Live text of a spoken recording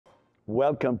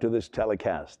Welcome to this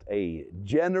telecast. A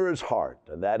generous heart,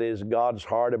 and that is God's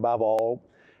heart above all,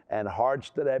 and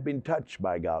hearts that have been touched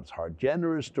by God's heart.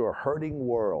 Generous to a hurting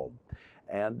world.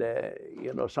 And,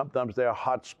 sometimes there are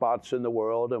hot spots in the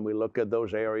world, and we look at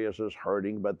those areas as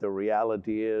hurting, but the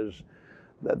reality is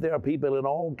that there are people in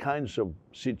all kinds of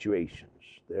situations.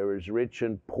 There is rich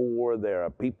and poor. There are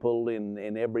people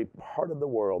in every part of the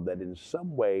world that in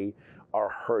some way are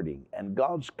hurting. And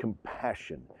God's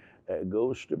compassion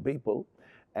goes to people.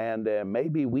 And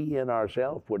maybe we in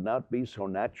ourselves would not be so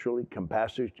naturally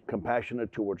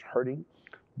compassionate towards hurting,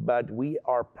 but we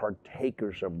are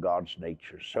partakers of God's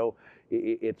nature. So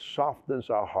it softens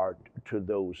our heart to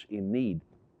those in need.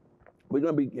 We're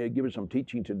going to be giving some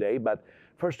teaching today, but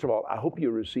first of all, I hope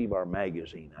you receive our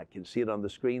magazine. I can see it on the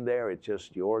screen there. It's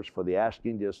just yours for the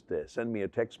asking. Just send me a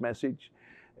text message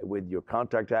with your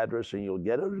contact address and you'll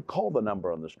get it, or call the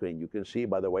number on the screen. You can see,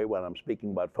 by the way, when I'm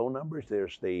speaking about phone numbers,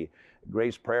 there's the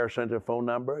Grace Prayer Center phone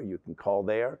number. You can call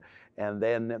there. And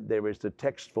then there is the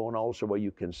text phone also, where you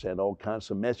can send all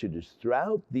kinds of messages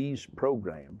throughout these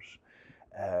programs.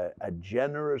 A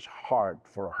generous heart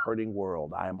for a hurting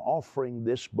world. I am offering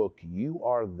this book, You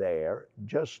Are There,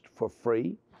 just for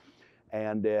free.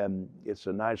 And it's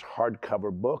a nice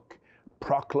hardcover book,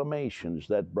 proclamations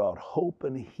that brought hope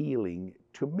and healing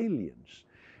to millions.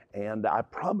 And I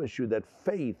promise you that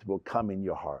faith will come in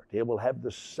your heart. It will have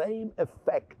the same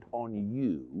effect on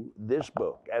you, this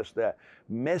book, as the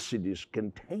messages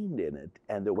contained in it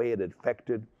and the way it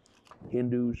affected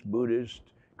Hindus, Buddhists,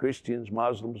 Christians,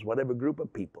 Muslims, whatever group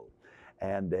of people.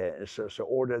 And so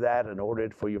order that and order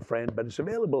it for your friend. But it's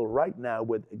available right now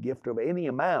with a gift of any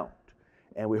amount.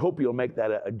 And we hope you'll make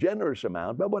that a generous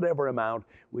amount, but whatever amount,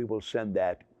 we will send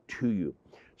that to you.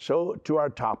 So to our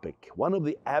topic, one of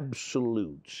the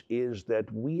absolutes is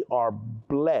that we are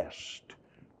blessed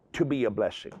to be a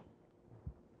blessing.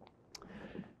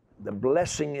 The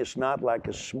blessing is not like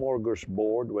a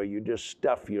smorgasbord where you just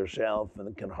stuff yourself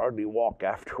and can hardly walk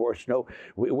afterwards. No,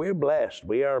 we're blessed.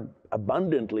 We are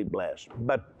abundantly blessed,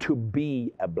 but to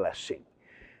be a blessing.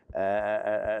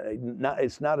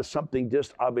 It's not something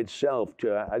just of itself.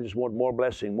 I just want more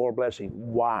blessing, more blessing.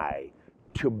 Why?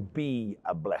 To be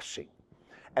a blessing.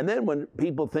 And then when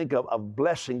people think of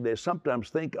blessing, they sometimes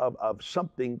think of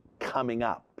something coming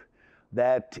up,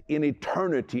 that in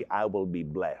eternity I will be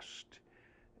blessed.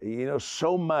 You know,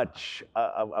 so much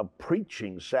of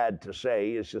preaching, sad to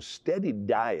say, is a steady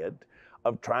diet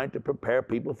of trying to prepare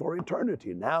people for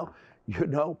eternity. Now,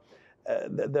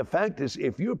 the fact is,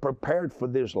 if you're prepared for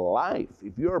this life,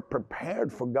 if you're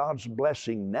prepared for God's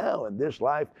blessing now in this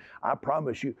life, I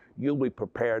promise you, you'll be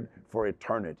prepared for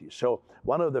eternity. So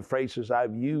one of the phrases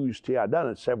I've used here, I've done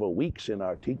it several weeks in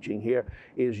our teaching here,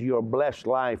 is your blessed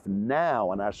life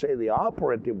now. And I say the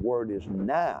operative word is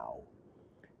now.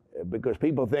 Because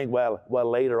people think, well,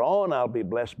 later on I'll be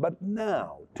blessed, but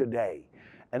now, today.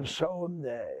 And so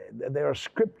there are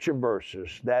scripture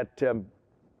verses that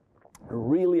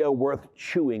really are worth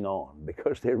chewing on,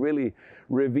 because they really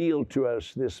reveal to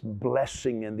us this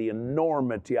blessing and the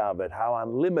enormity of it, how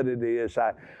unlimited it is.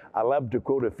 I love to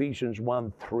quote Ephesians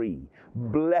 1:3.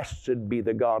 Blessed be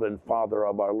the God and Father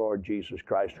of our Lord Jesus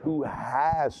Christ, who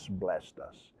has blessed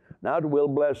us. Not will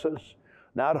bless us,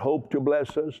 not hope to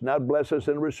bless us, not bless us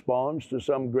in response to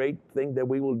some great thing that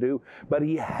we will do, but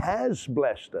He has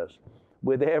blessed us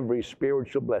with every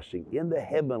spiritual blessing in the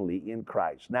heavenly in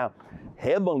Christ. Now,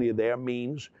 heavenly there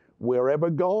means wherever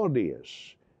God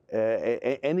is.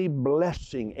 Any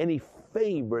blessing, any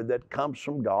favor that comes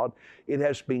from God, it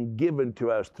has been given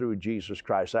to us through Jesus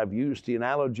Christ. I've used the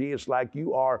analogy, it's like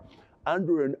you are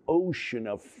under an ocean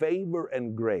of favor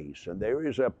and grace, and there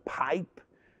is a pipe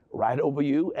right over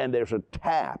you, and there's a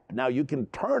tap. Now, you can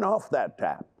turn off that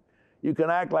tap. You can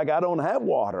act like I don't have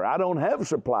water, I don't have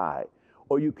supply,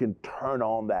 or you can turn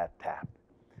on that tap.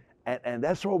 And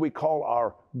that's what we call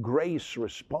our grace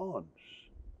response.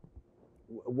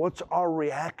 What's our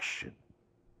reaction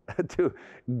to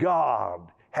God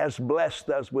has blessed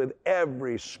us with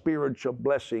every spiritual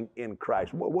blessing in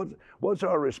Christ? What's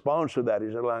our response to that?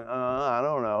 Is it like, I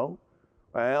don't know.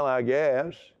 Well, I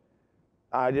guess.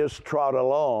 I just trot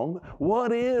along.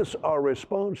 What is our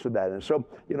response to that? And so,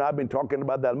 I've been talking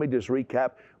about that. Let me just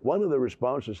recap. One of the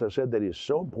responses I said that is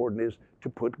so important is to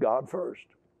put God first.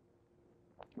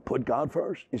 Put God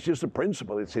first. It's just a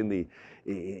principle. It's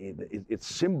it's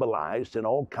symbolized in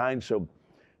all kinds of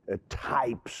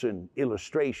types and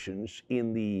illustrations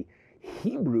in the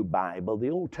Hebrew Bible, the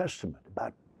Old Testament,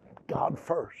 about God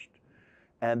first.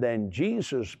 And then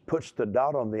Jesus puts the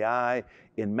dot on the I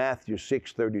in Matthew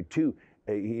 6:32.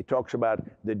 He talks about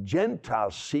the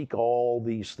Gentiles seek all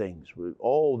these things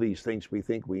we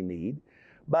think we need.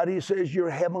 But he says, your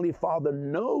heavenly Father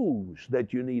knows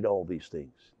that you need all these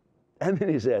things. And then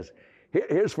he says,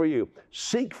 here's for you.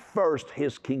 Seek first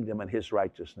his kingdom and his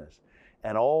righteousness,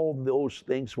 and all those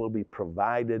things will be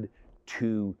provided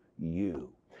to you.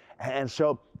 And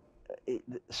so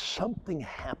something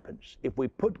happens. If we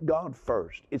put God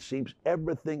first, it seems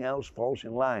everything else falls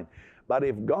in line. But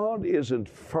if God isn't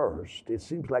first, it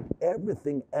seems like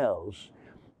everything else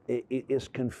is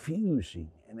confusing,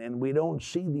 and we don't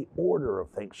see the order of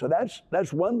things. So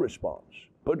that's one response.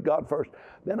 Put God first.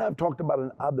 Then I've talked about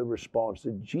another response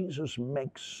that Jesus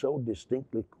makes so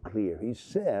distinctly clear. He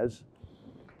says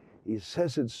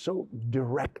it so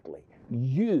directly.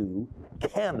 You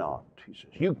cannot, he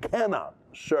says, you cannot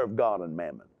serve God and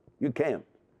mammon. You can't.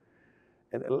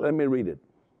 And let me read it.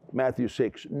 Matthew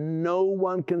 6, no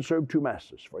one can serve two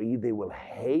masters, for either he will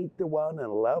hate the one and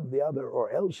love the other,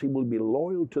 or else he will be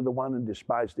loyal to the one and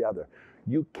despise the other.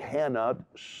 You cannot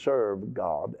serve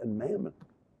God and mammon.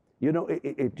 You know,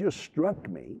 it just struck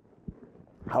me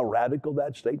how radical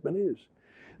that statement is.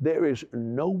 There is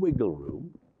no wiggle room,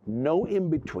 no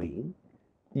in-between.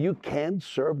 You can't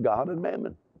serve God and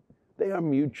mammon. They are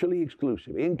mutually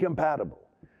exclusive, incompatible,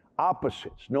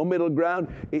 opposites, no middle ground.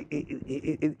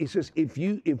 It says, if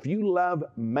you love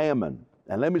mammon,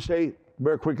 and let me say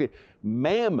very quickly,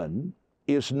 mammon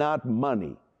is not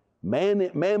money.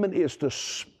 Mammon is the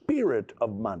spirit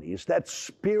of money. It's that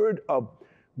spirit of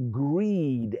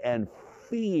greed and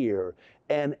fear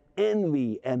and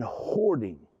envy and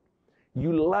hoarding.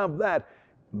 You love that.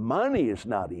 Money is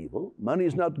not evil. Money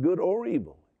is not good or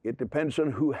evil. It depends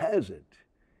on who has it.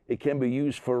 It can be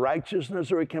used for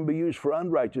righteousness or it can be used for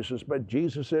unrighteousness. But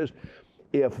Jesus says,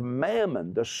 if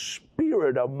mammon, the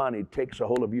spirit of money, takes a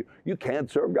hold of you, you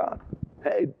can't serve God.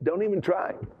 Hey, don't even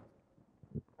try.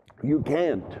 You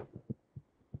can't.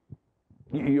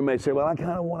 You may say, well, I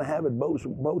kind of want to have it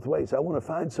both ways. I want to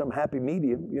find some happy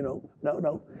medium, you know.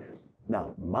 No.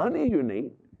 Now, money you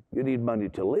need. You need money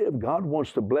to live. God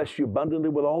wants to bless you abundantly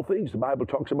with all things. The Bible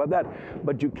talks about that.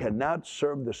 But you cannot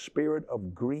serve the spirit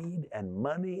of greed and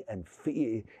money and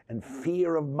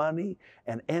fear of money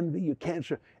and envy. You can't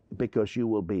serve because you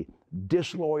will be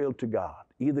disloyal to God.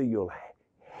 Either you'll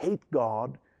hate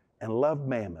God and love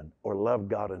mammon, or love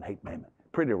God and hate mammon.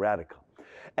 Pretty radical.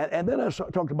 And then I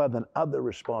talked about another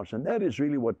response, and that is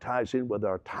really what ties in with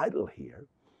our title here.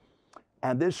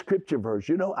 And this scripture verse,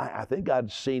 you know, I think I'd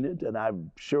seen it, and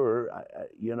I'm sure,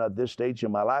 you know, at this stage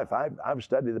in my life, I've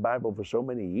studied the Bible for so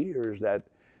many years that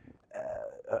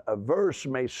a verse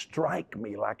may strike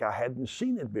me like I hadn't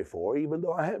seen it before, even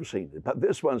though I have seen it. But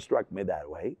this one struck me that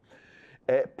way.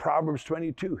 Proverbs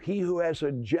 22, he who has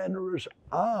a generous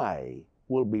eye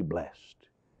will be blessed.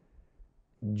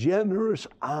 Generous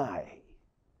eye.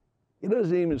 It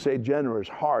doesn't even say generous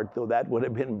heart, though that would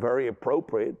have been very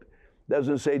appropriate.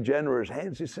 Doesn't say generous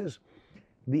hands. It says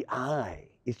the eye.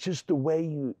 It's just the way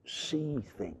you see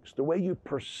things, the way you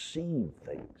perceive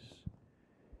things.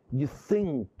 You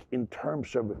think in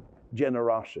terms of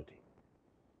generosity.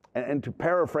 And to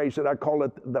paraphrase it, I call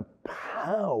it the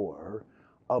power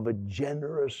of a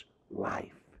generous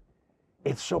life.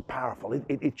 It's so powerful.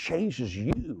 It changes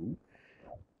you.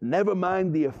 Never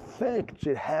mind the effects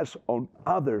it has on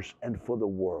others and for the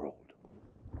world.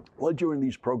 Well, during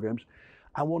these programs,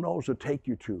 I want to also take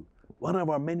you to one of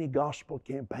our many gospel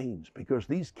campaigns, because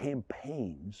these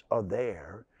campaigns are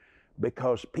there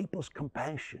because people's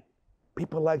compassion,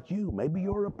 people like you, maybe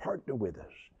you're a partner with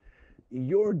us,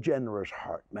 your generous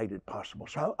heart made it possible.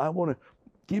 So I want to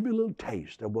give you a little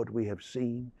taste of what we have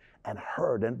seen and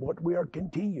heard and what we are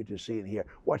continuing to see and hear.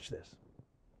 Watch this.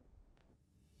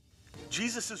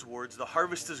 Jesus' words, "The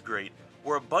harvest is great,"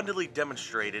 were abundantly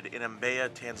demonstrated in Mbeya,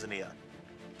 Tanzania.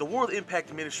 The World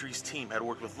Impact Ministries team had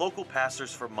worked with local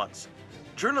pastors for months.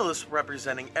 Journalists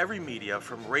representing every media,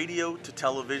 from radio to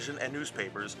television and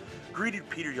newspapers, greeted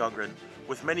Peter Youngren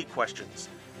with many questions,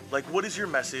 like what is your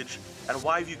message and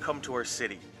why have you come to our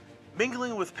city?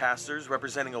 Mingling with pastors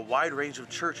representing a wide range of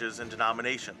churches and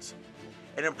denominations.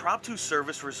 An impromptu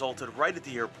service resulted right at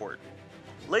the airport.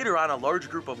 Later on, a large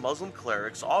group of Muslim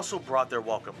clerics also brought their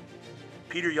welcome.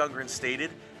 Peter Youngren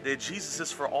stated that Jesus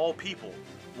is for all people,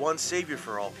 one Savior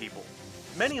for all people.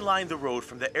 Many lined the road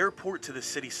from the airport to the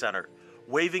city center,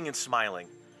 waving and smiling.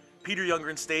 Peter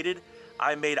Youngren stated,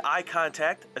 "I made eye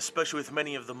contact, especially with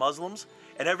many of the Muslims,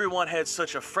 and everyone had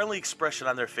such a friendly expression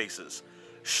on their faces.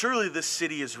 Surely this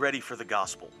city is ready for the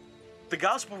gospel." The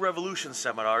Gospel Revolution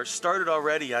seminars started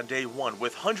already on day one,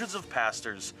 with hundreds of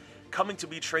pastors coming to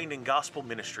be trained in gospel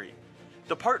ministry.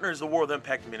 The partners of the World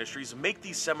Impact Ministries make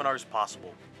these seminars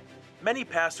possible. Many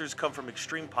pastors come from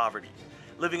extreme poverty,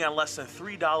 living on less than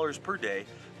 $3 per day,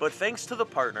 but thanks to the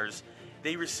partners,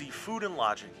 they receive food and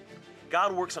lodging.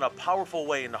 God works in a powerful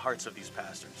way in the hearts of these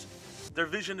pastors. Their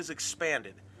vision is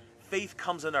expanded, faith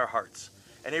comes in their hearts,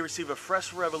 and they receive a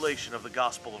fresh revelation of the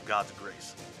gospel of God's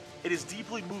grace. It is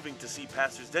deeply moving to see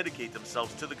pastors dedicate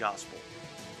themselves to the gospel.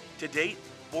 To date,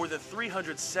 more than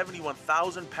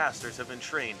 371,000 pastors have been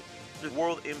trained through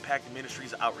World Impact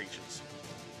Ministries outreaches.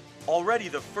 Already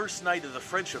the first night of the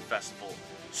Friendship Festival,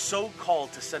 so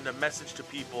called to send a message to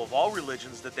people of all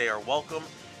religions that they are welcome,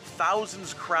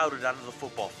 thousands crowded onto the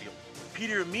football field.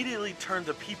 Peter immediately turned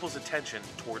the people's attention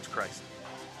towards Christ.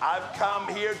 I've come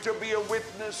here to be a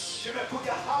witness.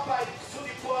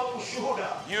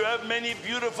 You have many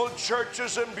beautiful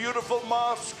churches and beautiful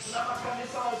mosques,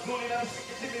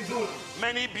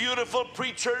 many beautiful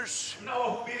preachers,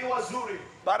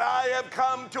 but I have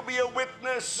come to be a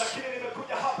witness,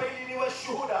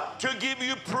 to give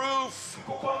you proof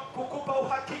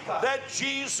that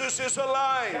Jesus is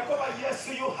alive.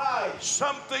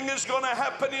 Something is going to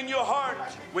happen in your heart.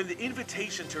 When the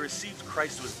invitation to receive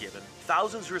Christ was given,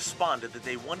 thousands responded that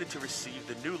they wanted to receive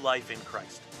the new life in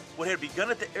Christ. What had begun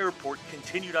at the airport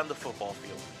continued on the football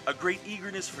field, a great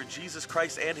eagerness for Jesus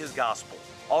Christ and His gospel.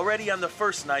 Already on the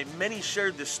first night, many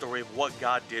shared this story of what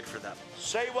God did for them.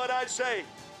 Say what I say.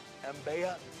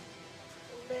 Mbeya,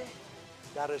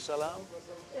 Dar es Salaam,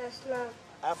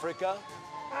 Africa.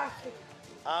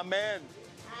 Amen.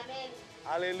 Amen.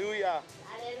 Hallelujah.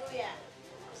 Hallelujah.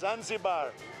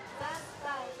 Zanzibar,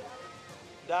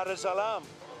 Dar es Salaam,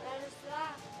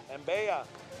 Mbeya.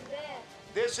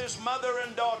 This is mother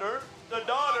and daughter. The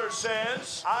daughter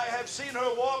says, I have seen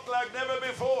her walk like never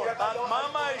before. But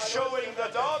mama is showing the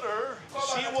daughter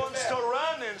she wants to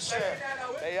run instead.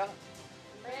 Mbeya,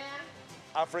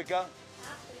 Africa,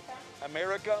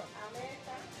 America.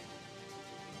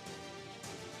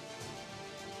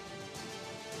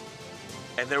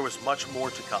 And there was much more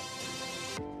to come.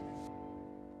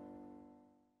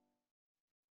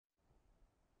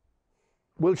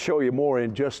 We'll show you more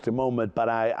in just a moment, but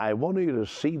I want you to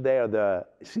see there the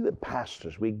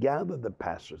pastors. We gather the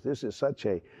pastors. This is such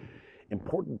a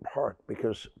important part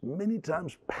because many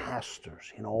times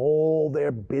pastors, in all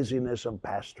their busyness of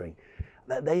pastoring,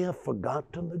 that they have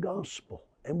forgotten the gospel.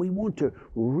 And we want to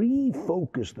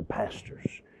refocus the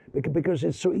pastors because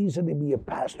it's so easy to be a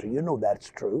pastor. You know that's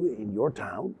true in your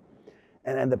town.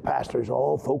 And the pastors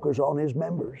all focus on his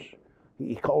members.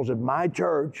 He calls it my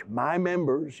church, my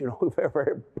members, you know, a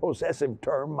very possessive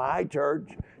term, my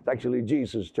church. It's actually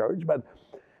Jesus' church.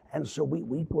 And so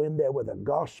we go in there with a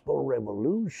gospel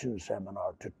revolution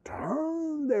seminar to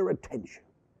turn their attention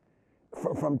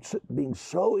from being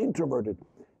so introverted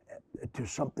to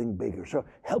something bigger. So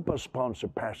help us sponsor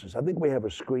pastors. I think we have a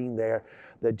screen there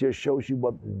that just shows you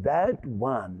what that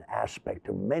one aspect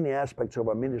of many aspects of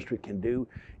our ministry can do.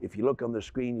 If you look on the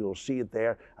screen, you'll see it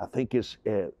there. I think it's...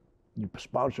 you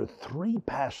sponsor 3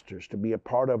 pastors to be a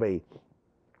part of a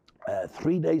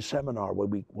 3-day seminar where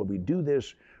we do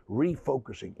this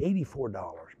refocusing,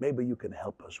 $84. Maybe you can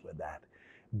help us with that.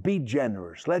 Be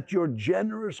generous. Let your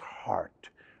generous heart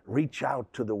reach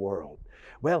out to the world.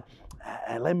 Well,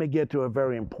 let me get to a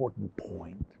very important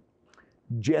point.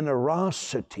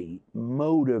 Generosity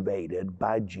motivated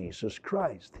by Jesus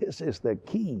Christ. This is the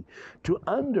key to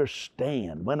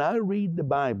understand. When I read the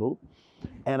Bible,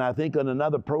 and I think on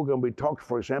another program we talked,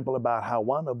 for example, about how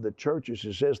one of the churches,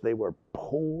 it says they were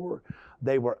poor,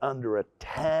 they were under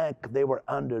attack, they were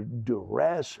under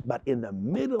duress, but in the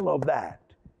middle of that,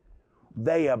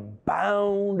 they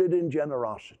abounded in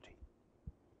generosity.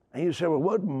 And you say, well,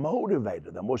 what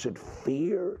motivated them? Was it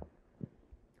fear?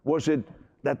 Was it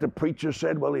that the preacher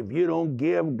said, well, if you don't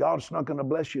give, God's not going to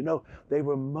bless you? No, they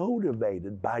were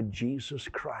motivated by Jesus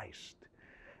Christ.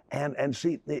 And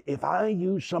see, if I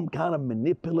use some kind of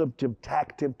manipulative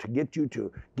tactic to get you to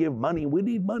give money, we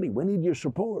need money. We need your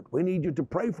support. We need you to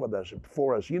pray for us.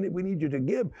 We need you to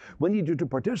give. We need you to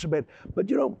participate. But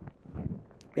you know,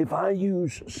 if I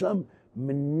use some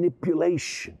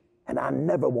manipulation, and I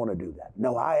never want to do that.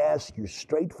 No, I ask you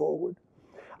straightforward.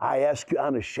 I ask you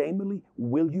unashamedly,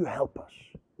 will you help us?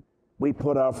 We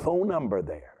put our phone number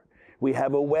there. We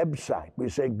have a website. We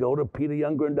say go to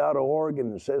peteryoungren.org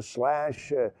and it says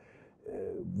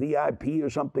 /VIP or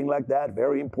something like that.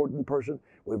 Very important person.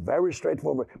 We're very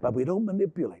straightforward, but we don't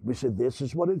manipulate. We say this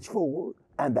is what it's for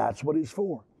and that's what it's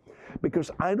for.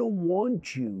 Because I don't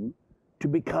want you to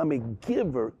become a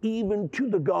giver even to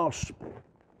the gospel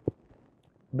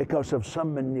because of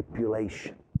some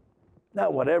manipulation. Now,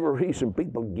 whatever reason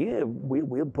people give,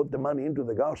 we'll put the money into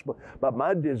the gospel. But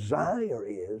my desire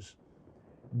is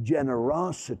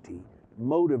generosity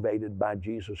motivated by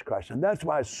Jesus Christ. And that's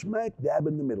why smack dab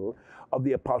in the middle of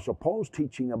the Apostle Paul's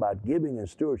teaching about giving and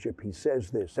stewardship, he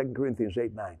says this, 2 Corinthians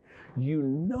 8:9. You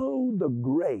know the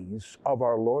grace of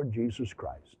our Lord Jesus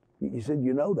Christ. He said,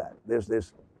 you know that. There's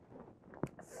this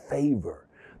favor,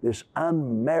 this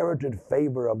unmerited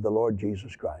favor of the Lord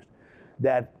Jesus Christ,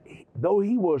 that though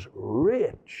he was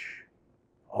rich,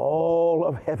 all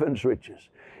of heaven's riches,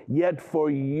 yet for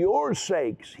your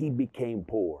sakes he became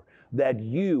poor, that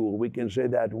you, we can say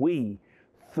that we,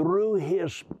 through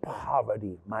his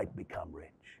poverty might become rich.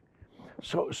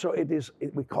 So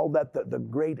we call that the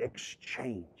great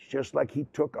exchange. Just like he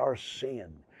took our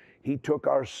sin, he took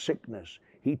our sickness,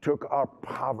 he took our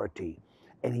poverty,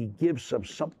 and he gives us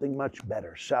something much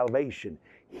better: salvation,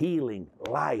 healing,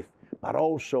 life, but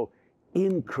also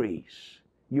increase.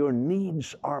 Your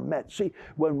needs are met. See,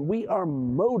 when we are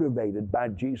motivated by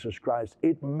Jesus Christ,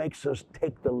 it makes us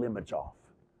take the limits off.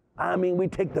 I mean, we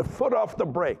take the foot off the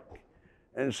brake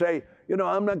and say, you know,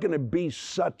 I'm not going to be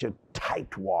such a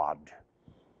tightwad.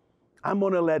 I'm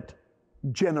going to let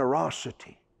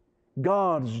generosity,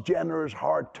 God's generous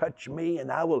heart, touch me,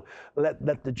 and I will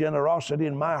let the generosity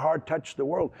in my heart touch the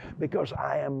world, because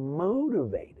I am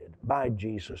motivated by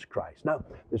Jesus Christ. Now,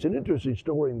 there's an interesting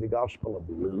story in the Gospel of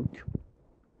Luke,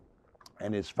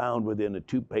 and it's found within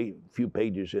few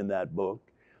pages in that book.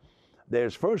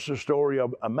 There's first a story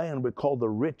of a man we call the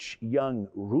rich young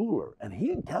ruler, and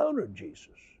he encountered Jesus.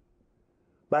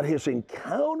 But his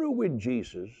encounter with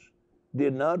Jesus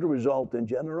did not result in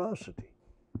generosity.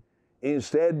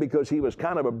 Instead, because he was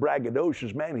kind of a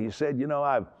braggadocious man, he said, you know,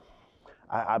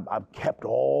 I've kept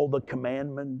all the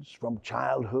commandments from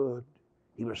childhood.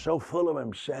 He was so full of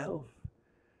himself.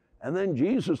 And then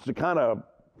Jesus, to kind of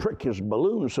prick his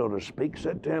balloon, so to speak,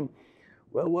 said to him,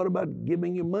 well, what about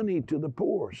giving your money to the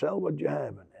poor? Sell what you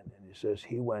have. And he says,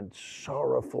 he went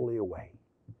sorrowfully away.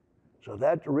 So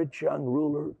that rich young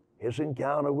ruler, his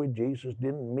encounter with Jesus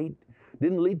didn't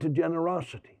lead to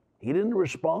generosity. He didn't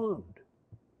respond.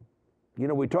 You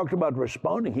know, we talked about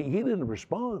responding. He didn't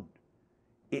respond,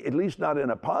 at least not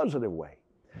in a positive way.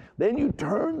 Then you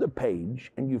turn the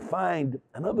page and you find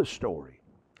another story,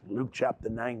 Luke chapter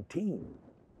 19,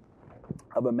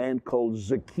 of a man called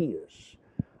Zacchaeus.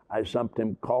 I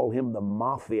sometimes call him the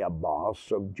mafia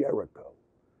boss of Jericho.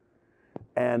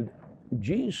 And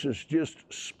Jesus just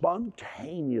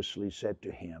spontaneously said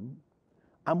to him,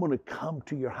 I'm going to come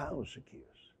to your house, Zacchaeus.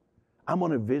 I'm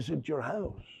going to visit your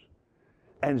house.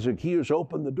 And Zacchaeus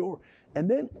opened the door. And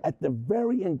then at the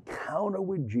very encounter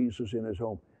with Jesus in his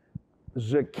home,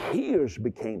 Zacchaeus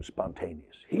became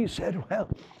spontaneous. He said, well,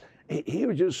 he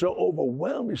was just so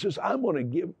overwhelmed. He says, I'm going to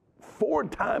give 4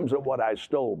 times of what I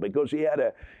stole, because he had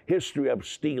a history of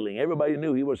stealing. Everybody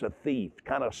knew he was a thief,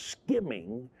 kind of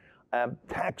skimming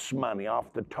tax money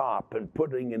off the top and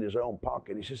putting in his own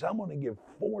pocket. He says, I'm going to give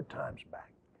 4 times back.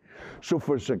 So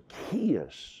for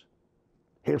Zacchaeus,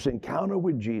 his encounter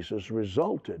with Jesus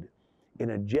resulted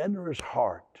in a generous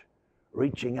heart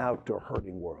reaching out to a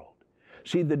hurting world.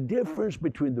 See, the difference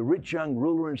between the rich young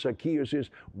ruler and Zacchaeus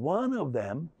is one of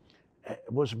them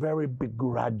was very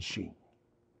begrudging.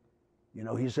 You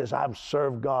know, he says, I've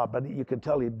served God, but you can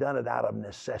tell he'd done it out of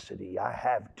necessity. I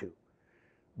have to.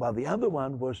 While the other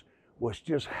one was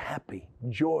just happy,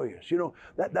 joyous. You know,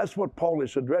 that's what Paul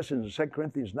is addressing in 2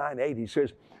 Corinthians 9:8. He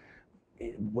says,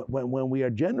 when we are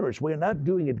generous, we're not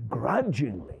doing it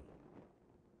grudgingly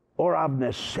or of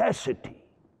necessity.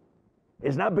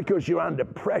 It's not because you're under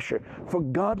pressure, for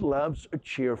God loves a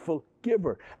cheerful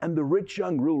giver. And the rich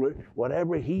young ruler,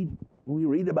 whatever we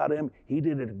read about him, he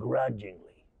did it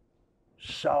grudgingly,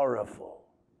 sorrowful.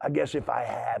 I guess if I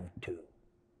have to.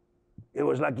 It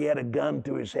was like he had a gun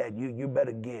to his head. You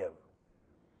better give.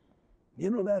 You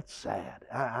know, that's sad.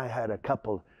 I had a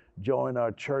couple join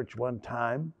our church one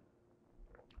time,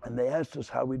 and they asked us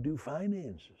how we do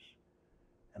finances.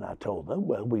 And I told them,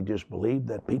 well, we just believe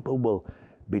that people will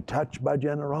be touched by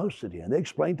generosity. And they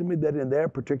explained to me that in their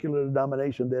particular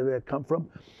denomination that they had come from,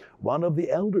 one of the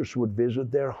elders would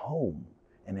visit their home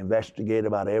and investigate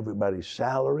about everybody's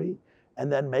salary,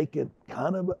 and then make it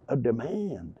kind of a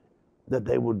demand that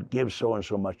they would give so and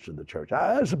so much to the church.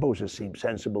 I suppose it seems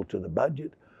sensible to the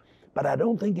budget, but I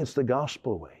don't think it's the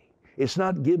gospel way. It's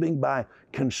not giving by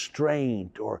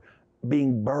constraint or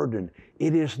being burdened.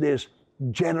 It is this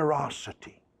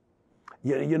generosity.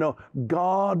 You know,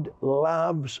 God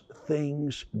loves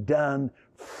things done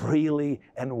freely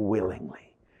and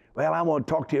willingly. Well, I want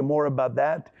to talk to you more about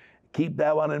that. Keep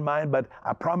that one in mind, but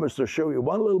I promise to show you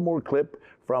one little more clip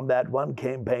from that one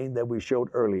campaign that we showed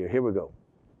earlier. Here we go.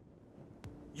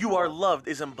 You Are Loved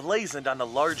is emblazoned on the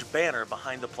large banner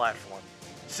behind the platform.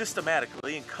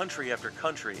 Systematically, in country after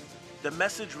country, the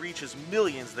message reaches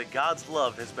millions that God's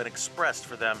love has been expressed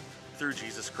for them through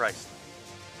Jesus Christ.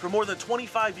 For more than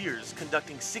 25 years,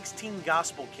 conducting 16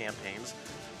 gospel campaigns,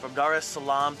 from Dar es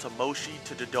Salaam to Moshi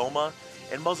to Dodoma,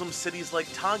 and Muslim cities like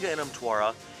Tanga and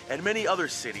Mtwara, and many other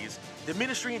cities, the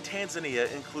ministry in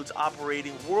Tanzania includes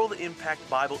operating World Impact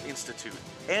Bible Institute,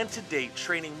 and to date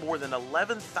training more than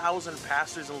 11,000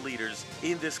 pastors and leaders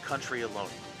in this country alone.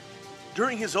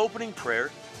 During his opening prayer,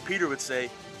 Peter would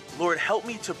say, "Lord, help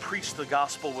me to preach the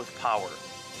gospel with power.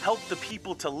 Help the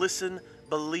people to listen,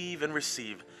 believe, and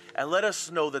receive, and let us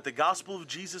know that the gospel of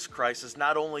Jesus Christ is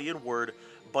not only in word,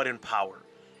 but in power."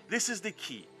 This is the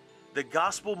key. The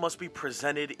gospel must be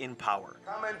presented in power.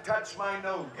 Come and touch my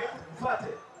nose.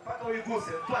 Mfuate, mpaka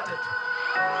uiguse, mfuate.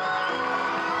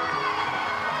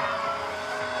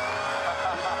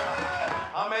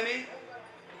 How many?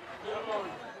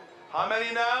 How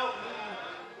many now?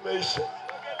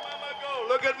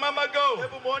 Look at Mama go.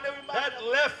 Hebu muone huyu mama. That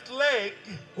left leg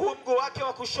Huu mguu wake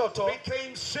wa kushoto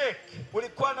became sick.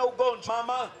 ulikuwa na ugonjwa.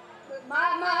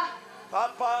 Mama,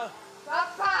 Papa,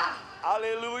 Papa,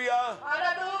 hallelujah.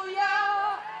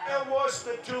 hallelujah. It was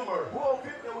the tumor. Huo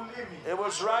uvimbe ulimi. It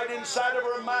was right inside of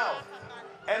her mouth,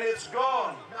 and it's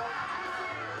gone.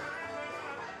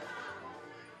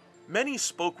 Many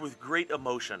spoke with great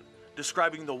emotion,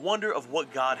 describing the wonder of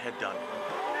what God had done.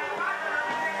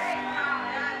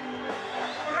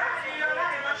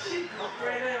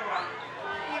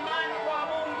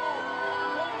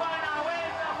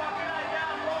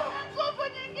 Nguvu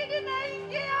nyingine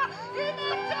inaingia,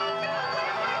 inatoka.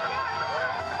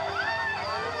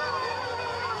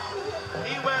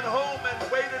 He went home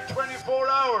and waited 24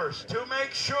 hours to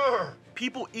make sure.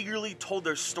 People eagerly told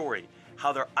their story,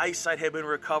 how their eyesight had been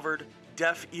recovered,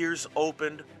 deaf ears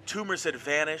opened, tumors had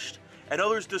vanished, and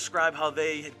others described how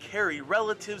they had carried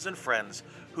relatives and friends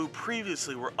who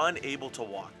previously were unable to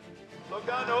walk.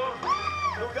 Lugano,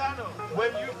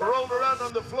 when you rolled around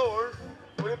on the floor,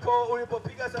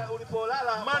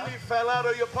 Ulipolala, money fell out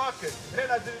of your pocket.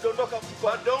 hela zilidondoka mfukoni.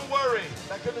 But don't worry,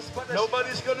 Lakini usipate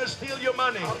nobody's going to steal your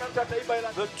money. shida. Hamna mtu ataiba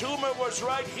hela. The tumor was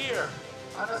right here.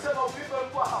 Anasema uvimbe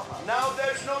ulikuwa hapa. Now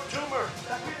there's no tumor.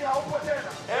 Lakini haupo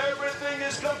tena. Everything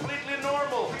is completely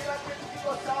normal. Kila kitu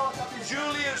kiko sawa kabisa.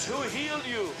 Julius, who healed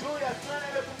you? Julius, nani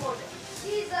alikuponya?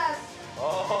 Jesus,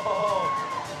 Oh,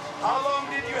 how long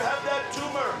did you have that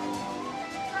tumor?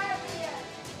 5 years.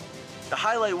 The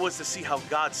highlight was to see how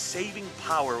God's saving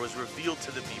power was revealed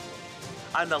to the people.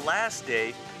 On the last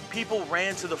day, people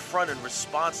ran to the front in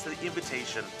response to the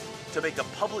invitation to make a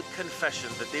public confession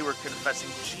that they were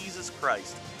confessing Jesus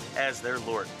Christ as their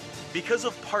Lord. Because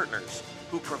of partners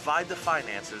who provide the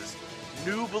finances,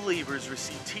 new believers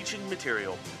receive teaching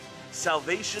material.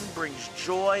 Salvation brings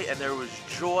joy, and there was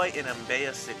joy in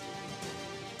Mbeya City.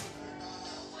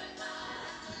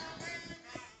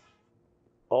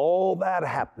 All that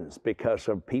happens because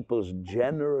of people's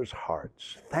generous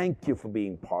hearts. Thank you for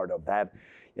being part of that.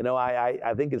 You know,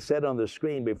 I think it said on the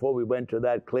screen before we went to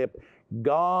that clip,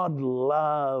 God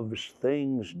loves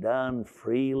things done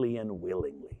freely and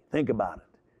willingly. Think about it.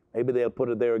 Maybe they'll put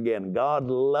it there again. God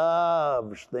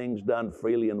loves things done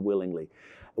freely and willingly.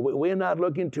 We're not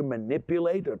looking to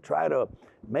manipulate or try to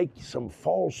make some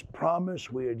false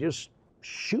promise. We are just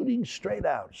shooting straight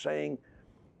out, saying,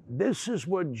 this is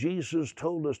what Jesus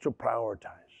told us to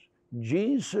prioritize.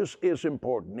 Jesus is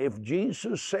important. If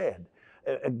Jesus said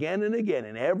again and again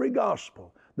in every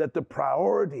gospel that the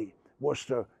priority was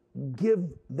to give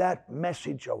that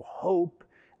message of hope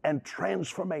and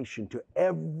transformation to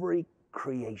every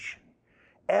creation,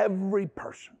 every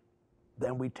person,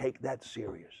 then we take that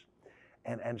serious.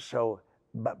 And so,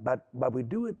 but we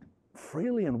do it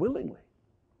freely and willingly.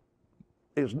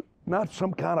 It's not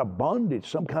some kind of bondage,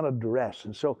 some kind of duress.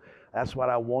 And so that's what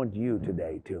I want you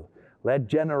today to let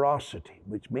generosity,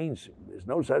 which means there's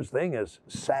no such thing as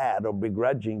sad or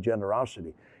begrudging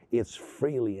generosity. It's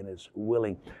freely and it's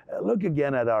willing. Look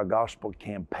again at our gospel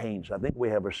campaigns. I think we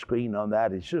have a screen on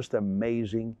that. It's just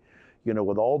amazing, you know,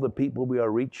 with all the people we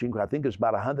are reaching. I think it's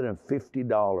about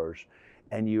 $150,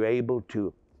 and you're able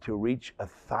to reach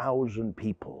 1,000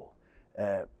 people.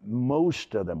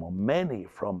 Most of them, or many,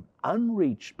 from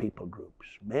unreached people groups.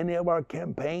 Many of our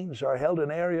campaigns are held in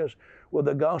areas where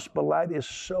the gospel light is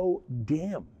so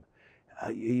dim.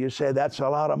 You say that's a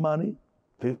lot of money,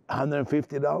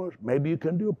 $150. Maybe you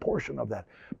can do a portion of that,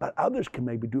 but others can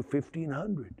maybe do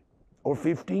 1,500 or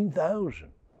 15,000.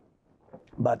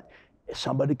 But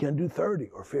somebody can do 30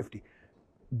 or 50.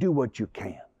 Do what you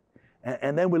can,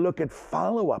 and then we look at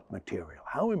follow-up material.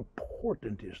 How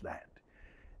important is that?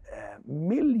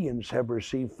 Millions have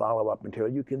received follow-up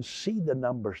material. You can see the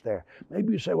numbers there.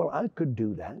 Maybe you say, well, I could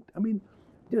do that. I mean,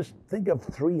 Just think of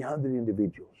 300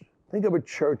 individuals. Think of a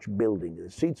church building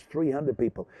that seats 300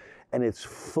 people and it's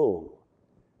full.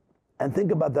 And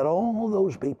think about that, all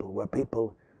those people were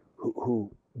people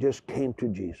who just came to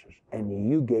Jesus and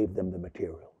you gave them the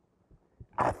material.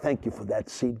 I thank you for that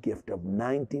seed gift of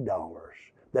 $90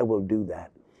 that will do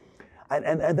that.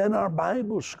 And then our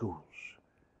Bible schools.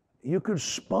 You could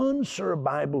sponsor a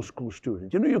Bible school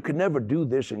student. You know, you could never do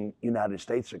this in United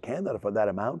States or Canada for that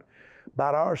amount.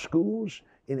 But our schools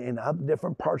in other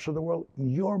different parts of the world,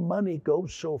 your money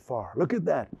goes so far. Look at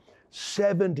that.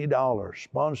 $70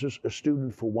 sponsors a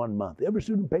student for 1 month. Every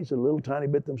student pays a little tiny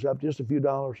bit themselves, just a few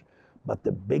dollars. But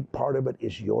the big part of it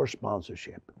is your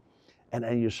sponsorship. And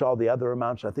you saw the other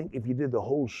amounts. I think if you did the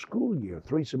whole school year,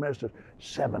 3 semesters,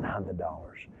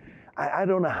 $700. I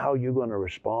don't know how you're going to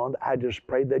respond. I just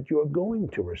pray that you're going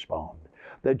to respond,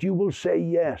 that you will say,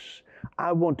 yes,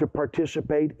 I want to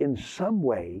participate in some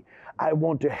way. I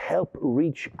want to help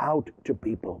reach out to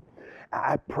people.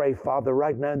 I pray, Father,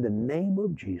 right now in the name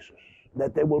of Jesus,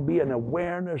 that there will be an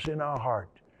awareness in our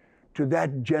heart to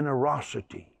that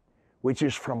generosity, which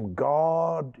is from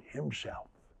God Himself,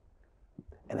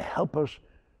 and help us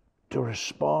to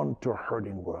respond to a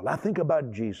hurting world. I think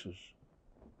about Jesus.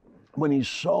 When He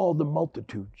saw the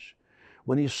multitudes,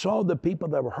 when He saw the people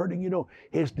that were hurting, you know,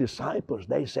 His disciples,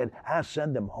 they said, I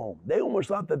send them home. They almost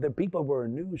thought that the people were a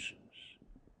nuisance.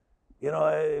 You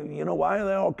know, why are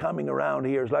they all coming around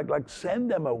here? It's like send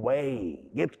them away.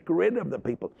 Get rid of the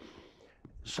people.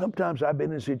 Sometimes I've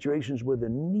been in situations where the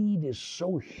need is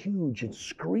so huge, it's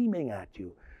screaming at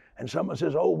you. And someone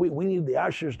says, oh, we need the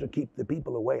ushers to keep the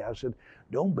people away. I said,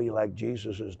 don't be like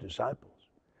Jesus' disciples.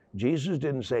 Jesus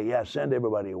didn't say, yeah, send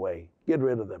everybody away. Get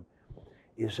rid of them.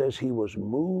 He says He was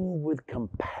moved with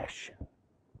compassion,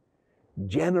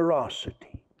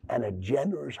 generosity, and a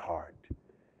generous heart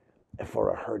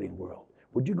for a hurting world.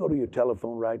 Would you go to your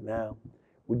telephone right now?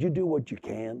 Would you do what you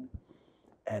can?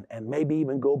 And maybe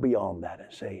even go beyond that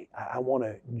and say, I want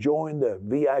to join the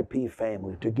VIP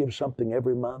family to give something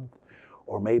every month.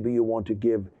 Or maybe you want to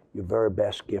give your very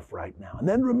best gift right now. And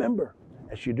then remember,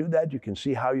 as you do that, you can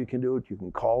see how you can do it. You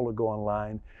can call or go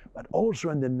online. But also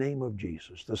in the name of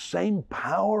Jesus, the same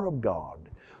power of God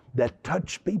that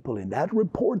touched people in that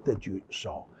report that you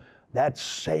saw, that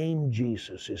same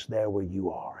Jesus is there where you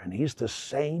are. And He's the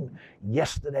same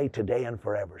yesterday, today, and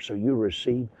forever. So you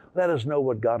receive. Let us know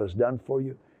what God has done for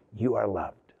you. You are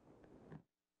loved.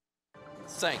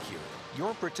 Thank you.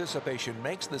 Your participation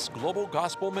makes this global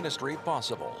gospel ministry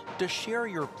possible. To share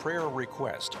your prayer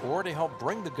request or to help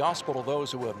bring the gospel to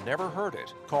those who have never heard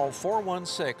it, call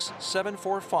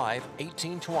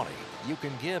 416-745-1820. You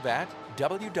can give at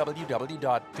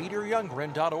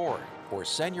www.peteryoungren.org or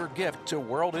send your gift to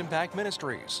World Impact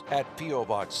Ministries at P.O.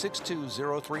 Box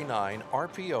 62039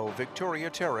 RPO Victoria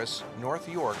Terrace, North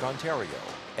York, Ontario,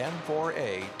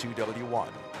 M4A 2W1.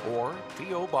 Or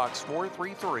P.O. Box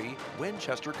 433,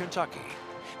 Winchester, Kentucky,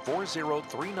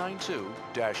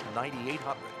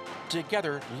 40392-9800.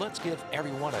 Together, let's give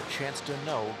everyone a chance to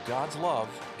know God's love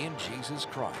in Jesus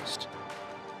Christ.